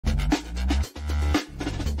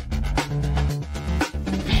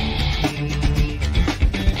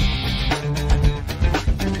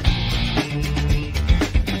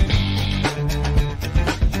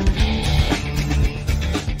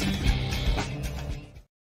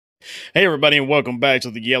Hey, everybody, and welcome back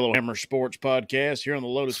to the Yellowhammer Sports Podcast here on the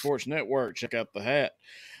Lotus Sports Network. Check out the hat,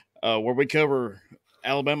 where we cover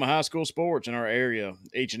Alabama high school sports in our area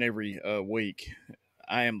each and every week.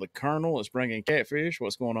 I am the Colonel. It's bringing Catfish.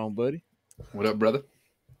 What's going on, buddy? What up, brother?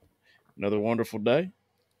 Another wonderful day.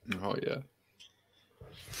 Oh, yeah.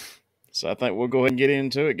 So I think we'll go ahead and get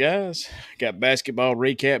into it, guys. Got basketball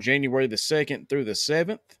recap January the 2nd through the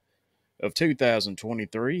 7th of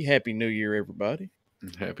 2023. Happy New Year, everybody.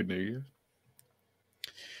 Happy New Year.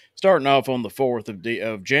 Starting off on the 4th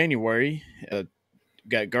of January,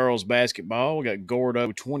 got girls basketball. We got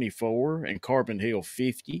Gordo 24 and Carbon Hill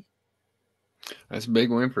 50. That's a big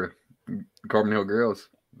win for Carbon Hill girls.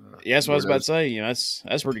 Yeah, that's what I was about to say. You know,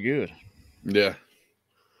 that's pretty good. Yeah.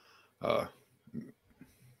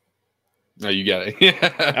 No, you got it.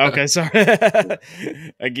 Okay, sorry.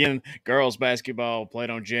 Again, girls basketball played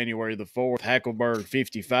on January the 4th. Hackleburg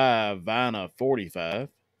 55, Vina 45.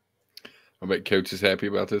 I bet Coach is happy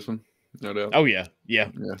about this one. No doubt. Oh, yeah.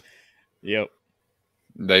 Yep.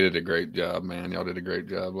 They did a great job, man. Y'all did a great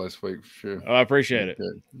job last week for sure. Oh, I appreciate it.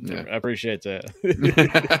 Yeah. I appreciate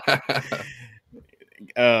that.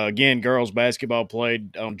 Again, girls basketball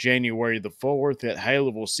played on January the 4th at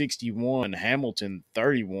Haleville 61, Hamilton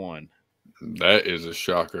 31. That is a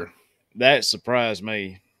shocker. That surprised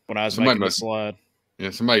me when I was making the slide. Yeah,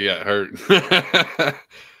 somebody got hurt.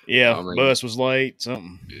 Yeah, I mean, bus was late,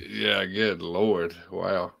 something. Yeah, good Lord.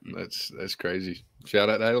 Wow. That's crazy. Shout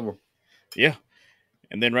out to Haleville. Yeah.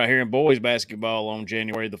 And then right here in boys basketball on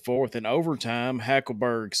January the 4th in overtime,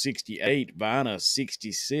 Hackleburg 68, Vina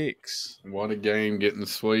 66. What a game getting the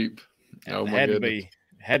sweep. Oh, my goodness.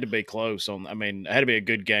 Had to be close on. I mean, it had to be a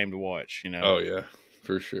good game to watch, you know. Oh, yeah,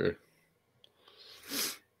 for sure.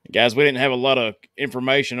 Guys, we didn't have a lot of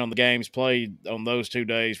information on the games played on those 2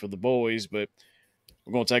 days for the boys, but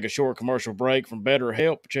we're going to take a short commercial break from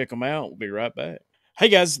BetterHelp. Check them out. We'll be right back. Hey,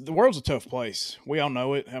 guys, the world's a tough place. We all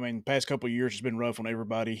know it. I mean, the past couple of years has been rough on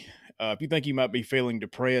everybody. If you think you might be feeling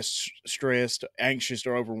depressed, stressed, anxious,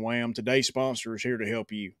 or overwhelmed, today's sponsor is here to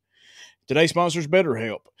help you. Today's sponsor is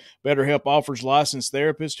BetterHelp. BetterHelp offers licensed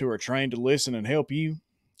therapists who are trained to listen and help you.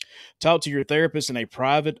 Talk to your therapist in a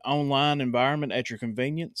private, online environment at your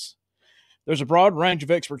convenience. There's a broad range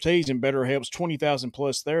of expertise in BetterHelp's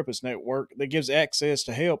 20,000-plus therapist network that gives access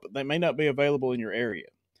to help that may not be available in your area.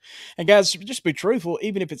 And guys, just be truthful,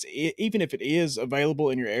 even if it is available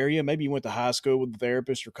in your area, maybe you went to high school with a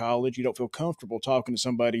therapist or college, you don't feel comfortable talking to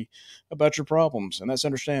somebody about your problems, and that's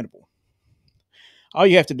understandable. All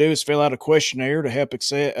you have to do is fill out a questionnaire to help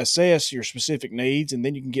assess your specific needs, and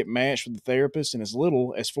then you can get matched with a therapist in as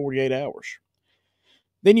little as 48 hours.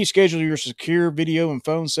 Then you schedule your secure video and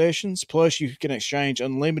phone sessions, plus you can exchange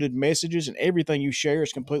unlimited messages, and everything you share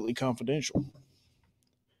is completely confidential.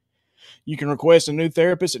 You can request a new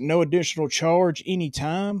therapist at no additional charge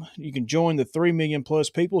anytime. You can join the 3 million plus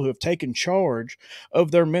people who have taken charge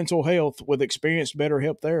of their mental health with experienced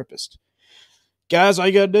BetterHelp therapists. Guys, all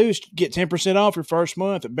you got to do is get 10% off your first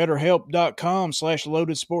month at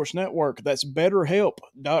betterhelp.com/LoadedSportsNetwork. That's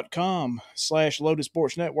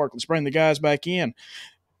betterhelp.com/LoadedSportsNetwork. Let's bring the guys back in.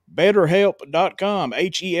 betterhelp.com,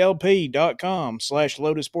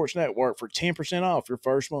 HELP.com/LoadedSportsNetwork for 10% off your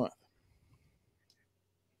first month.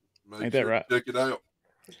 Ain't that right? Check it out.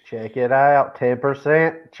 Check it out.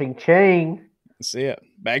 10%. Ching ching. That's it.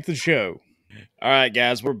 Back to the show. All right,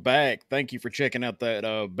 guys, we're back. Thank you for checking out that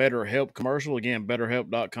BetterHelp commercial. Again,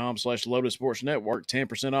 betterhelp.com/LoadedSportsNetwork.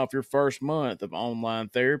 10% off your first month of online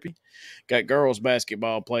therapy. Got girls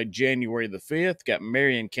basketball played January the 5th. Got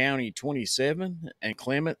Marion County 27 and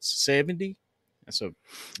Clements 70. That's a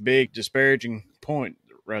big disparaging point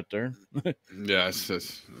right there. Yeah,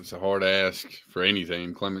 it's a hard ask for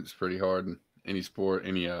anything. Clements pretty hard in any sport,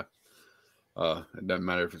 it doesn't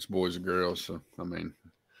matter if it's boys or girls. So, I mean,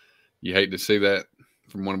 you hate to see that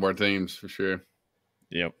from one of our teams for sure.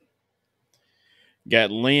 Yep. Got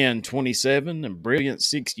Lynn 27 and Brilliant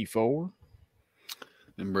 64.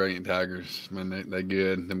 Them Brilliant Tigers, man, they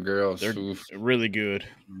good. Them girls, they're really good.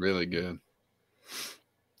 Really good.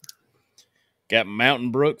 Got Mountain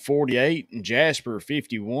Brook 48 and Jasper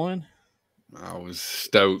 51. I was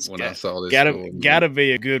stoked when I saw this. Gotta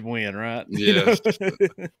be a good win, right? Yeah.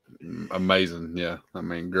 Amazing. Yeah. I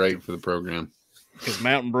mean, great for the program. Because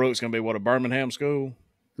Mountain Brook's going to be, a Birmingham school?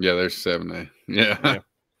 Yeah, there's 7A. Yeah.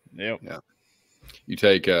 Yep. Yeah. You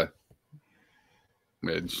take we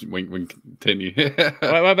can continue.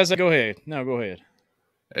 Wait, go ahead. No, go ahead.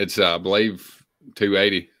 It's, I believe,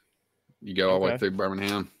 280. You go all the way through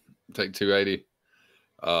Birmingham, take 280,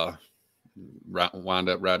 wind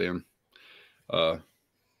up right in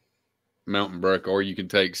Mountain Brook, or you can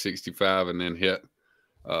take 65 and then hit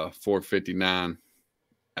 459.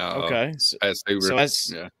 Okay, Past so Hoover.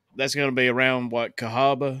 that's going to be around what,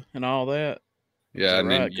 Cahaba and all that. Yeah, and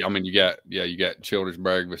right? then I mean you got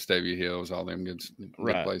Childersburg, Vestavia Hills, all them good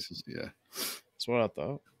Right. places. Yeah, That's what I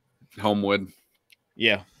thought. Homewood.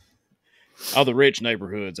 Yeah, all the rich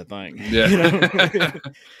neighborhoods, I think. Yeah,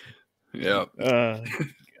 yeah.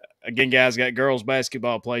 Again, guys, got girls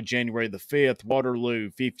basketball played January the 5th. Waterloo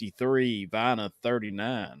 53, Vina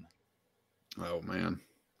 39. Oh man,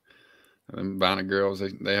 them Vina girls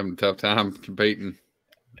they having a tough time competing.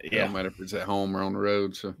 It don't matter if it's at home or on the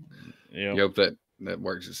road. So you hope that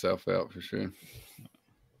works itself out for sure.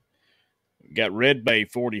 Got Red Bay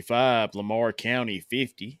 45, Lamar County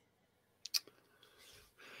 50.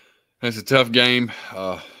 That's a tough game.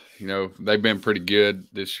 They've been pretty good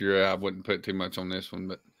this year. I wouldn't put too much on this one,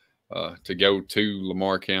 but to go to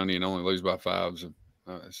Lamar County and only lose by 5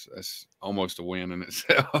 that's almost a win in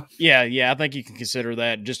itself. Yeah, I think you can consider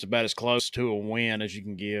that just about as close to a win as you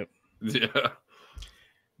can get. Yeah.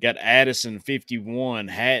 Got Addison 51,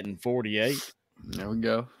 Hatton 48. There we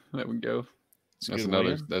go. That's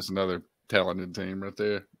another talented team right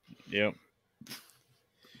there. Yep.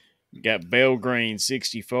 Got Belgreen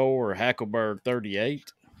 64, Hackleburg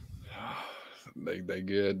 38. They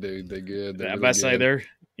good, dude. They good. I'm about to say they're,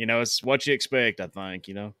 it's what you expect, I think,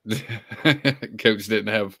 Coach didn't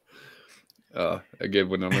have a good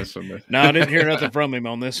one on this one. No, I didn't hear nothing from him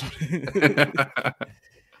on this one.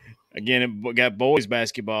 Again, it got boys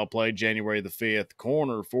basketball played January the 5th.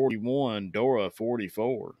 Corner 41, Dora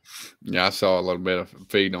 44. Yeah, I saw a little bit of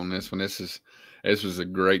feed on this one. This was a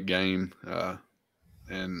great game.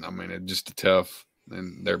 And I mean, it's just tough,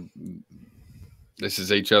 and this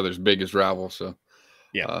is each other's biggest rival. So,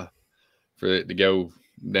 yeah, for it to go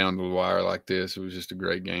down to the wire like this, it was just a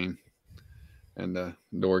great game. And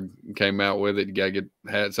Dora came out with it. You got to get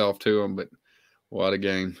hats off to them, but what a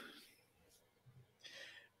game!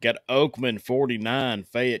 Got Oakman 49,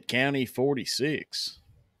 Fayette County 46.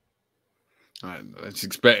 It's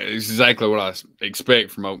exactly what I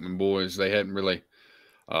expect from Oakman boys. They hadn't really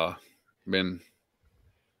been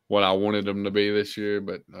what I wanted them to be this year,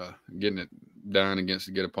 but getting it done against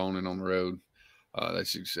a good opponent on the road,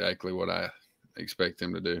 that's exactly what I expect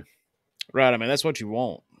them to do. Right. I mean, that's what you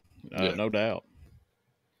want. No doubt.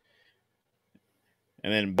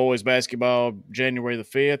 And then boys basketball, January the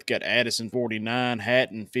 5th, got Addison 49,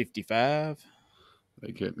 Hatton 55.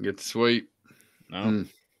 They couldn't get the sweep. No.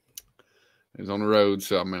 It was on the road,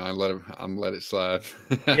 so I mean, I'm let it slide.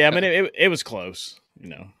 Yeah, I mean, it was close,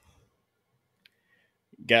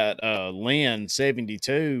 Got Lynn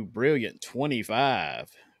 72, Brilliant 25.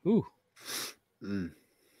 Ooh.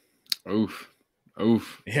 Oof.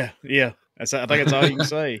 Yeah. I think that's all you can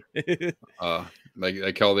say.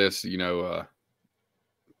 They call this,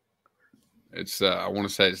 it's I want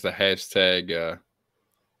to say it's the hashtag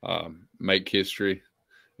make history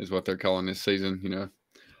is what they're calling this season,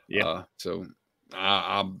 Yeah. So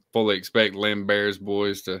I fully expect Lynn Bears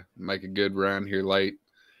boys to make a good run here late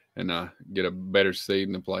and get a better seed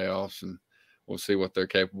in the playoffs, and we'll see what they're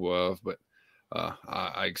capable of. But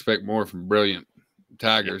I expect more from Brilliant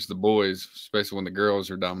Tigers, the boys, especially when the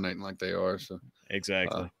girls are dominating like they are. So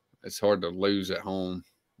exactly, it's hard to lose at home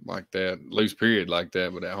like that, lose period like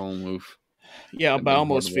that, but at home, oof. Yeah, by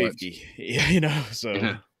almost 50.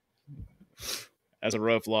 So that's a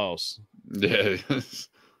rough loss. Yeah.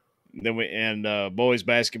 Then boys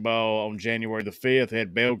basketball on January the 5th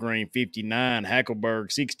had Belgreen 59,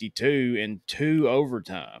 Hackleburg 62, and 2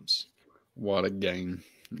 overtimes. What a game!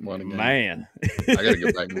 Man! I gotta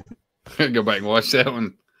go back. I gotta go back and watch that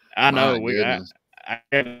one. I know. I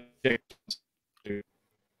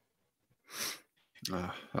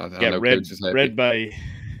got Red Bay.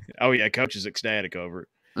 Oh yeah, coach is ecstatic over it.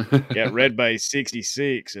 Got Red Bay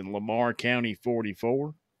 66 and Lamar County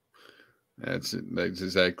 44. That's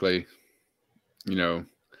exactly,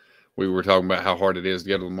 we were talking about how hard it is to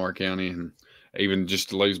go to Lamar County, and even just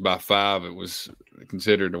to lose by 5, it was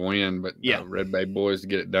considered a win. But Red Bay boys to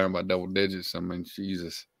get it done by double digits, I mean,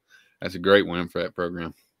 Jesus, that's a great win for that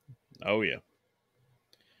program. Oh, yeah.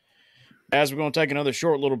 As we're going to take another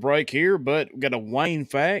short little break here, but we've got a Wayne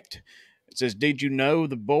fact. It says, did you know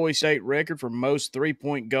the boys state record for most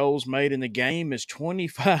three-point goals made in the game is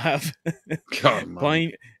 25? God,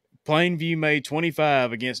 Plainview made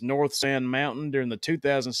 25 against North Sand Mountain during the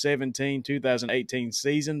 2017-2018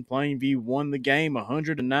 season. Plainview won the game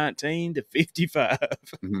 119-55.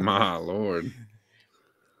 My Lord.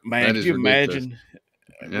 Man, could you imagine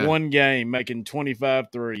one game making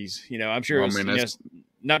 25 threes? I'm sure it's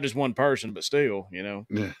not just one person, but still, Yeah.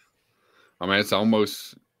 I mean, it's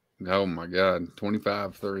almost Oh my God,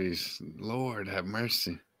 25 threes. Lord have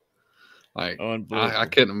mercy. Like I Unbelievable.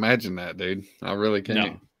 couldn't imagine that, dude. I really No.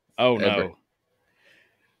 can't. Oh, Ever. no.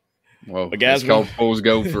 Well, But it's guys, called Fool's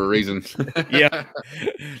Gold for a reason. yeah.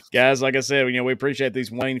 Guys, like I said, we appreciate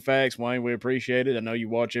these Wayne facts. Wayne, we appreciate it. I know you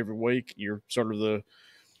watch every week. You're sort of the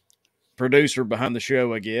producer behind the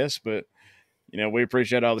show, I guess. But, we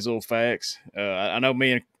appreciate all these little facts. I know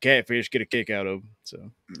me and Catfish get a kick out of them.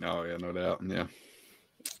 So, Oh yeah, no doubt. Yeah.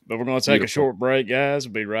 but we're going to take a Beautiful. short break, guys.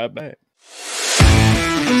 We'll be right back.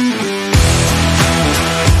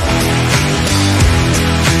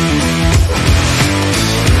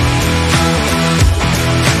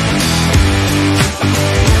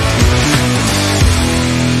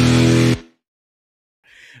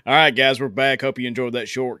 All right, guys, we're back. Hope you enjoyed that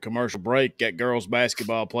short commercial break. Got girls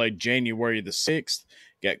basketball played January the 6th.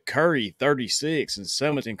 Got Curry 36 and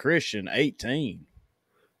Summerton Christian 18.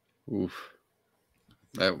 Oof.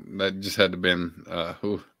 That just had to been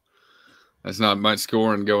oof. That's not much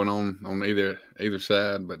scoring going on either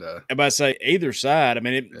side, but Everybody say either side. I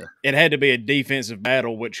mean, yeah. it had to be a defensive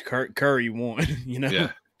battle, which Curry won.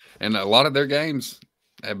 Yeah, and a lot of their games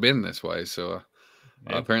have been this way. So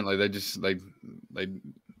Yeah. apparently they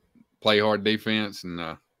play hard defense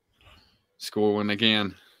and score when they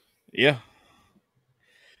can. Yeah.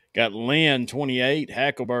 Got Lynn 28,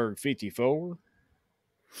 Hackleberg 54.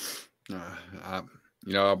 I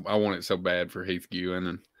want it so bad for Heath Ewan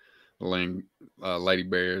and Lane, Lady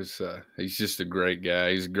Bears. He's just a great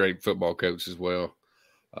guy. He's a great football coach as well.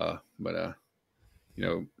 But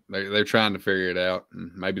they're trying to figure it out,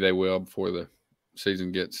 and maybe they will before the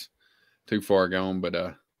season gets too far gone. But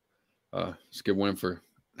it's a good win for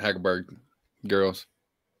Hackleberg girls.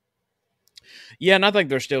 Yeah, and I think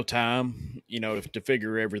there's still time, to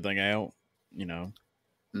figure everything out,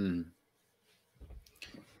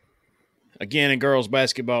 Again, in girls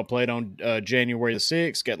basketball played on January the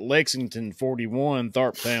 6th. Got Lexington 41,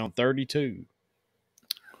 Tharptown 32.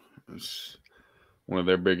 It's one of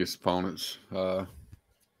their biggest opponents.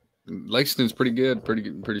 Lexington's pretty good,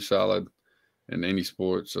 pretty solid in any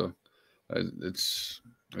sport. So it's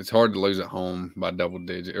hard to lose at home by double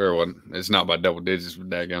digits. It's not by double digits, but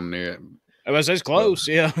daggum near it. I was it's close,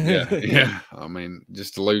 yeah. Yeah. I mean,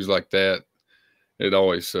 just to lose like that, it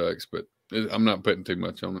always sucks. But I'm not putting too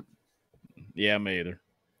much on it. Yeah, me either.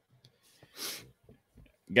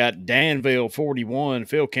 Got Danville 41,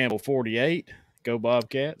 Phil Campbell 48. Go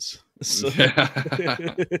Bobcats. So.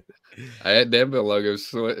 That Danville logo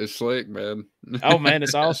is slick, man. Oh, man,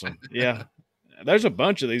 it's awesome. Yeah. There's a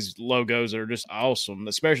bunch of these logos that are just awesome,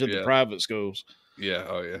 especially the private schools. Yeah.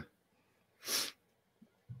 Oh, yeah.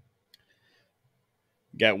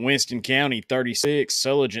 Got Winston County 36,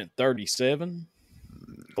 Sulligent 37.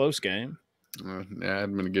 Close game. Yeah, it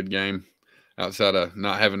had been a good game. Outside of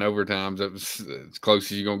not having overtimes, that was as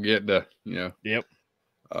close as you're going to get to, Yep.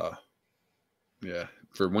 Yeah.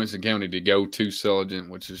 For Winston County to go to Sulligent,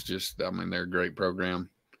 which is just, they're a great program.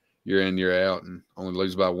 Year in, year out, and only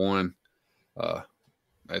lose by one.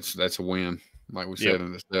 That's a win, like we said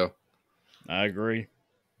in the cell. I agree.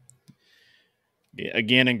 Yeah,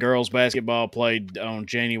 again, in girls basketball played on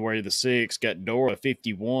January the 6th, got Dora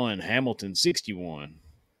 51, Hamilton 61.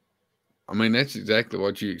 That's exactly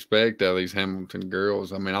what you expect out of these Hamilton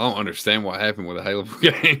girls. I don't understand what happened with the Halo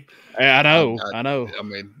game. I know.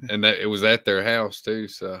 And that it was at their house too.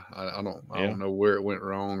 So I don't know where it went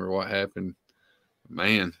wrong or what happened.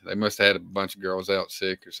 Man, they must have had a bunch of girls out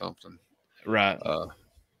sick or something. Right.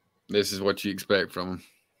 This is what you expect from them.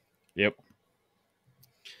 Yep.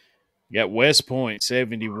 Got West Point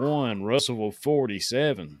 71, Russellville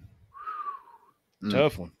 47.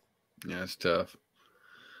 Tough one. Yeah, it's tough.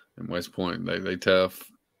 And West Point, they tough.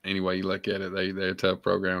 Any way you look at it, they're a tough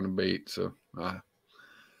program to beat. So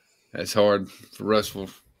that's hard for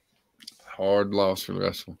Russellville. Hard loss for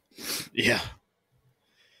Russellville. Yeah.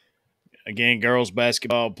 Again, girls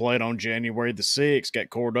basketball played on January the 6th. Got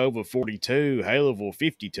Cordova 42, Haleville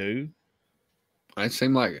 52. It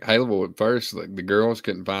seemed like Haleville at first, like the girls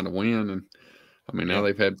couldn't find a win. And, now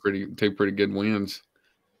they've had two pretty good wins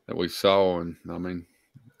that we saw. And,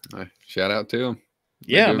 shout out to them.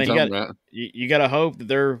 Yeah, you got to hope that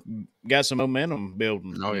they're got some momentum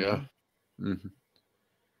building. Oh, yeah. Mm-hmm.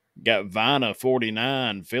 Got Vina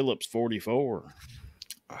 49, Phillips 44.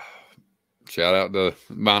 Shout out to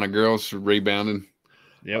Vina girls for rebounding.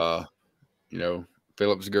 Yep.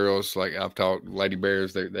 Phillips girls, like I've talked, Lady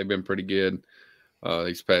Bears, they've been pretty good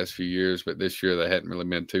these past few years, but this year they hadn't really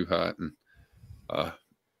been too hot. And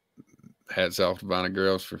hats off to Vina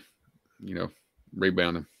girls for,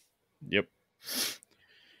 rebounding. Yep.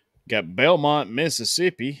 Got Belmont,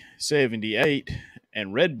 Mississippi 78,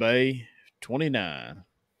 and Red Bay 29.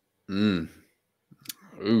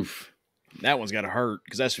 Oof. That one's got to hurt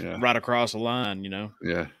because that's right across the line,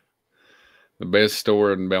 Yeah. The best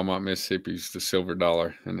store in Belmont, Mississippi is the Silver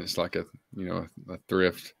Dollar, and it's like a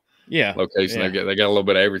thrift location. Yeah. They got a little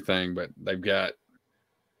bit of everything, but they've got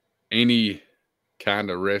any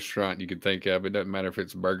kind of restaurant you could think of. It doesn't matter if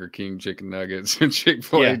it's Burger King chicken nuggets or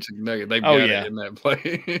Chick-fil-A chicken nugget. They've got it in that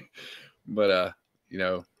place. But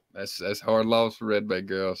that's hard loss for Red Bay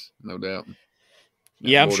girls, no doubt.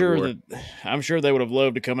 Yeah, I'm sure they would have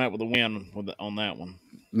loved to come out with a win on that one.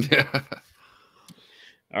 Yeah.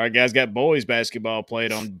 All right, guys, got boys basketball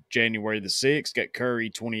played on January the 6th. Got Curry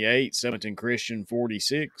 28, Summerton Christian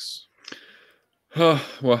 46.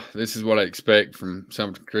 Well, this is what I expect from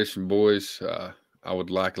Summerton Christian boys. I would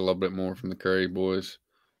like a little bit more from the Curry boys.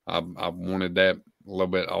 I wanted that a little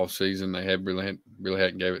bit all season. They really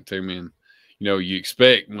hadn't gave it to me. And, you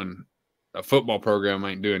expect when a football program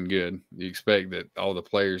ain't doing good, you expect that all the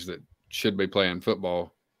players that should be playing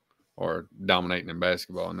football are dominating in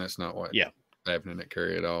basketball, and that's not what happening at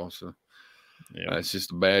Curry at all. So it's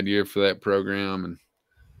just a bad year for that program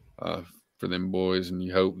and for them boys, and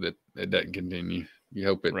you hope that it doesn't continue. You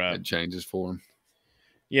hope it changes for them.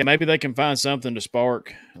 Yeah, maybe they can find something to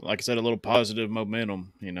spark, like I said, a little positive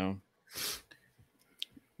momentum,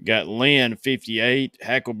 Got Lynn 58,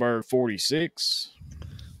 Hackleburg 46.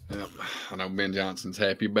 Yep. I know Ben Johnson's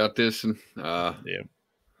happy about this, and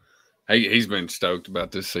he's been stoked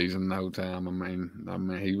about this season the whole time. I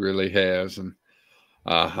mean, he really has, and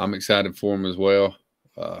I'm excited for him as well.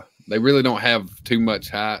 They really don't have too much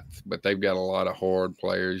height, but they've got a lot of hard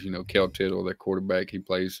players. Kel Tittle, their quarterback, he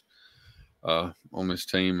plays on this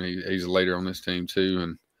team. He's a leader on this team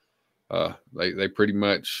too, and they pretty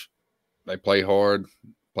much they play hard,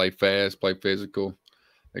 play fast, play physical.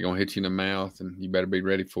 They're gonna hit you in the mouth, and you better be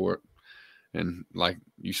ready for it. And like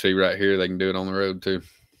you see right here, they can do it on the road too.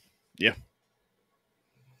 Yeah.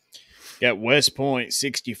 Got West Point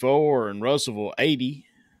 64 and Russellville 80.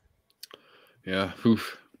 Yeah.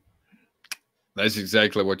 Oof. That's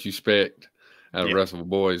exactly what you expect out of Russellville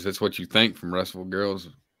boys. That's what you think from Russellville girls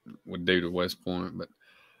would do to West Point. But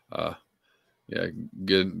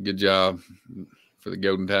good job for the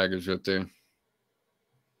Golden Tigers right there.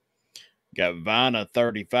 Got Vina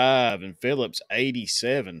 35 and Phillips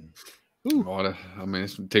 87.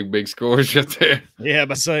 It's some two big scores right there. Yeah,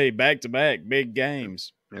 but say back-to-back big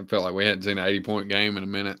games. It felt like we hadn't seen an 80-point game in a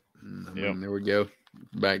minute. There we go,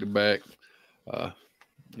 back-to-back.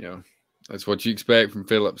 That's what you expect from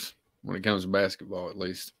Phillips when it comes to basketball, at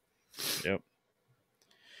least. Yep.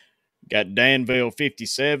 Got Danville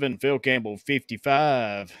 57, Phil Campbell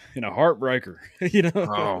 55, and a heartbreaker.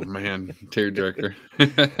 Oh man, tearjerker.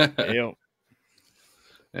 Yep.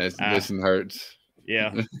 This one hurts.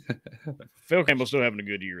 Yeah. Phil Campbell's still having a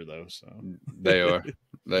good year though. So they are.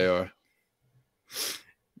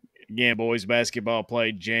 Again, boys basketball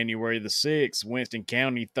played January the 6th. Winston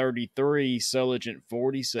County 33, Sulligent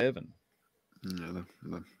 47. Yeah,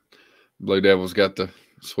 the Blue Devils got the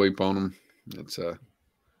sweep on them. It's a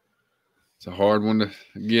hard one to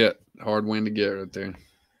get. Hard win to get right there.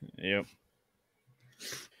 Yep.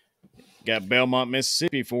 Got Belmont,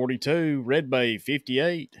 Mississippi 42, Red Bay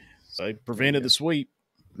 58. So they prevented the sweep.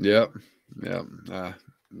 Yep.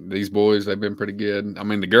 These boys, they've been pretty good. I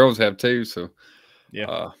mean, the girls have too. So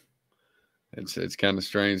it's kind of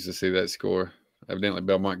strange to see that score. Evidently,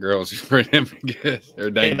 Belmont girls are pretty damn good.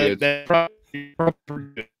 They're dang good. That's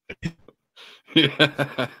probably good.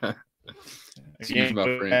 Yeah. Excuse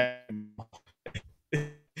my friend.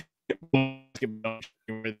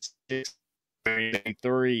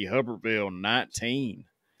 3, Hubbardville 19.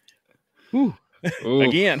 Oof.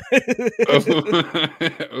 Again.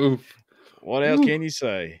 Oof. What else can you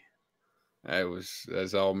say?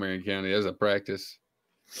 That's all Marion County. That's a practice.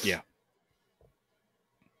 Yeah.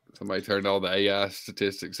 Somebody turned all the AI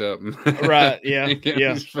statistics up. Right. Yeah.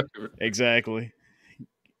 Yeah. Exactly.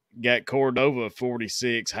 Got Cordova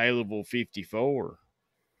 46, Haleville 54.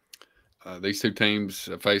 These two teams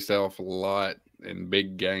have faced off a lot in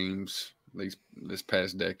big games this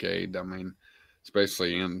past decade. I mean,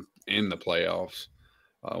 especially in the playoffs.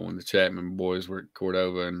 When the Chapman boys were at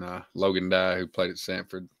Cordova and Logan Dye, who played at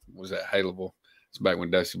Sanford, was at Haleville. It's back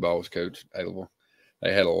when Dusty Ball was coach at Haleville.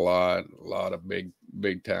 They had a lot of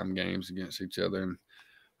big time games against each other,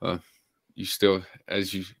 and you still,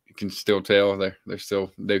 as you can still tell, they're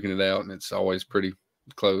still duking it out, and it's always pretty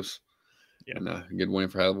close. Yeah, and a good win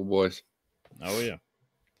for Haleville boys. Oh yeah.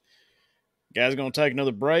 Guys, going to take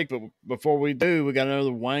another break, but before we do, we got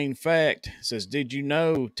another Wayne fact. It says, did you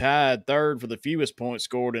know tied third for the fewest points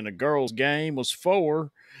scored in a girls' game was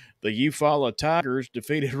 4? the Eufaula Tigers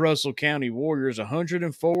defeated Russell County Warriors 104-4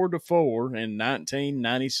 in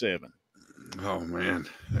 1997. Oh man,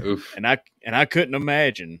 oof! And I couldn't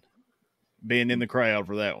imagine being in the crowd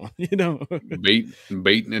for that one. You know,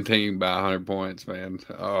 beating a team by 100 points, man.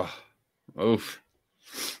 Oh, oof.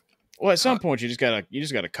 Well, at some point you just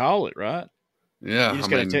gotta call it, right? Yeah, You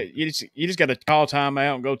just gotta call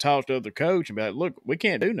timeout and go talk to the other coach and be like, look, we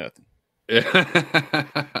can't do nothing.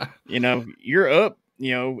 Yeah. You know, you're up.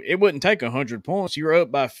 You know, it wouldn't take 100 points. You're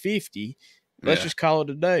up by 50. Let's just call it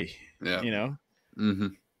a day. Yeah. You know. Mm-hmm.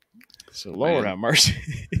 So Lord have mercy.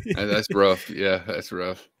 That's rough. Yeah, that's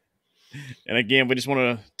rough. And again, we just want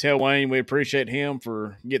to tell Wayne we appreciate him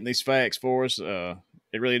for getting these facts for us.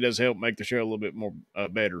 It really does help make the show a little bit more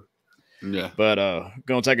better. Yeah. But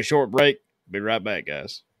going to take a short break. Be right back,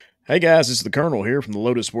 guys. Hey guys, it's the Colonel here from the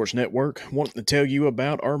Lotus Sports Network. Wanting to tell you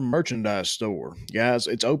about our merchandise store. Guys,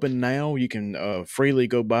 it's open now. You can freely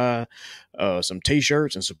go buy some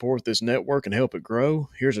t-shirts and support this network and help it grow.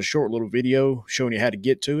 Here's a short little video showing you how to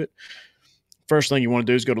get to it. First thing you want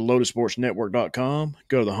to do is go to lotusportsnetwork.com.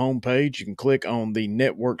 Go to the home page. You can click on the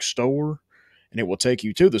network store, and it will take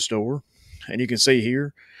you to the store. And you can see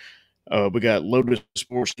here, we got Lotus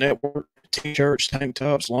Sports Network, t-shirts, tank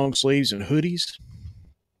tops, long sleeves, and hoodies.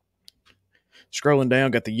 Scrolling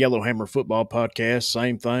down, got the Yellowhammer Football Podcast,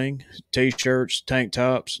 same thing. T-shirts, tank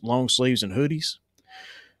tops, long sleeves, and hoodies.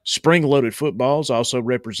 Spring-loaded footballs also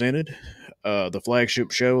represented. The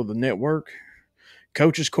flagship show of the network,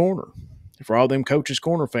 Coach's Corner. For all them Coach's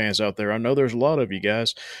Corner fans out there, I know there's a lot of you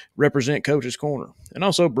guys. Represent Coach's Corner. And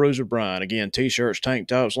also Bruiser Brian. Again, T-shirts, tank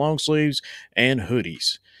tops, long sleeves, and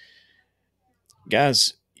hoodies.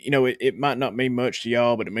 Guys, you know, it might not mean much to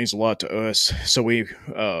y'all, but it means a lot to us. So we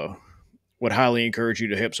would highly encourage you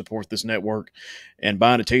to help support this network. And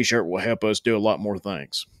buying a T-shirt will help us do a lot more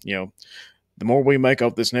things. You know, the more we make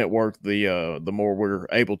off this network, the more we're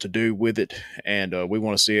able to do with it. And we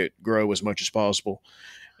want to see it grow as much as possible.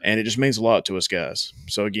 And it just means a lot to us, guys.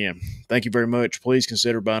 So, again, thank you very much. Please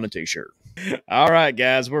consider buying a T-shirt. All right,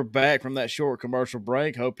 guys, we're back from that short commercial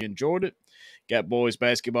break. Hope you enjoyed it. Got boys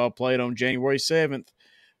basketball played on January 7th,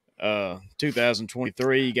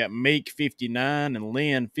 2023. You got Meek 59 and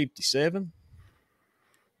Lynn 57.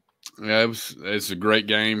 Yeah, it's a great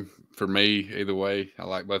game for me either way. I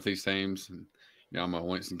like both these teams. And, you know, I'm a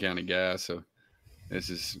Winston County guy, so this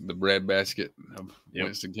is the breadbasket of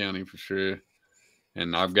Winston County for sure.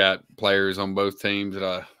 And I've got players on both teams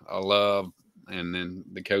that I love, and then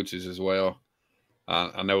the coaches as well.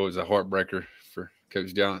 I know it was a heartbreaker for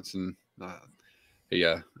Coach Johnson. He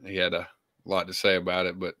had a lot to say about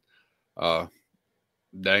it, but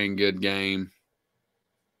dang good game.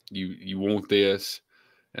 You want this.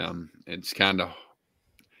 It's kind of,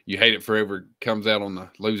 you hate it forever. It comes out on the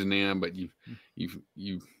losing end, but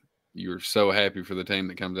you're so happy for the team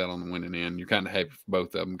that comes out on the winning end. You're kind of happy for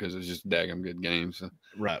both of them because it's just daggum good games. So,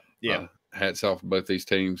 right. Yeah. Hats off to both these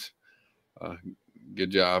teams.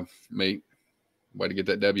 Good job, Meek. Way to get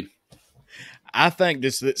that W. I think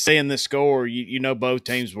seeing this score, you know, both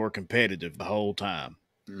teams were competitive the whole time.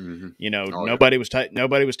 Mm-hmm. You know, nobody was taking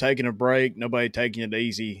a break. Nobody taking it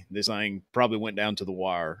easy. This thing probably went down to the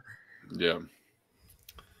wire. Yeah.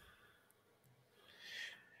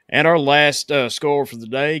 And our last score for the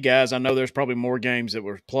day, guys, I know there's probably more games that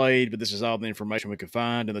were played, but this is all the information we could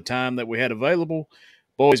find. And the time that we had available,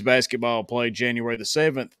 boys basketball played January the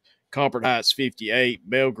 7th, Concord Heights 58,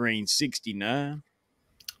 Belgreen 69.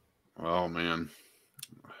 Oh, man.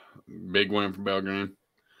 Big win for Belgreen.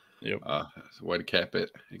 Yep. It's a way to cap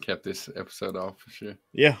it. It kept this episode off for sure.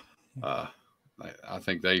 Yeah. I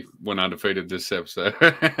think they went undefeated this episode.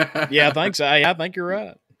 Yeah, I think so. I think you're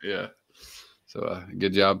right. Yeah. So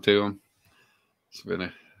good job to them. It's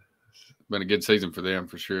been a good season for them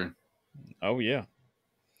for sure. Oh yeah.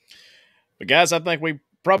 But guys, I think we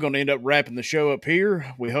probably going to end up wrapping the show up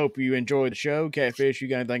here. We hope you enjoyed the show. Catfish, you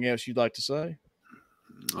got anything else you'd like to say?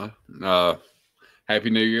 Happy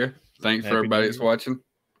New Year. Thanks for everybody that's watching.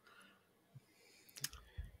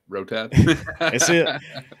 Row Tide. That's it.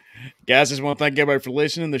 Guys, just want to thank everybody for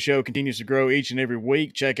listening. The show continues to grow each and every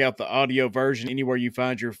week. Check out the audio version anywhere you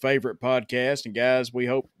find your favorite podcast. And guys, we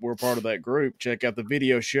hope we're part of that group. Check out the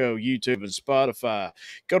video show, YouTube, and Spotify.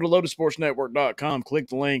 Go to lotusportsnetwork.com. Click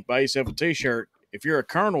the link. Buy yourself a T-shirt. If you're a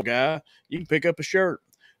Colonel guy, you can pick up a shirt.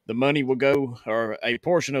 The money will go, or a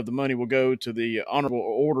portion of the money will go to the Honorable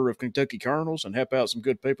Order of Kentucky Colonels and help out some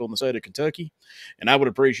good people in the state of Kentucky. And I would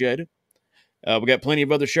appreciate it. We got plenty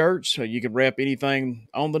of other shirts, so you can wrap anything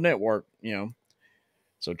on the network, you know.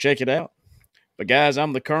 So check it out. But, guys,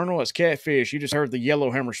 I'm the Colonel. It's Catfish. You just heard the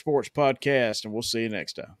Yellowhammer Sports Podcast, and we'll see you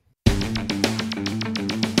next time.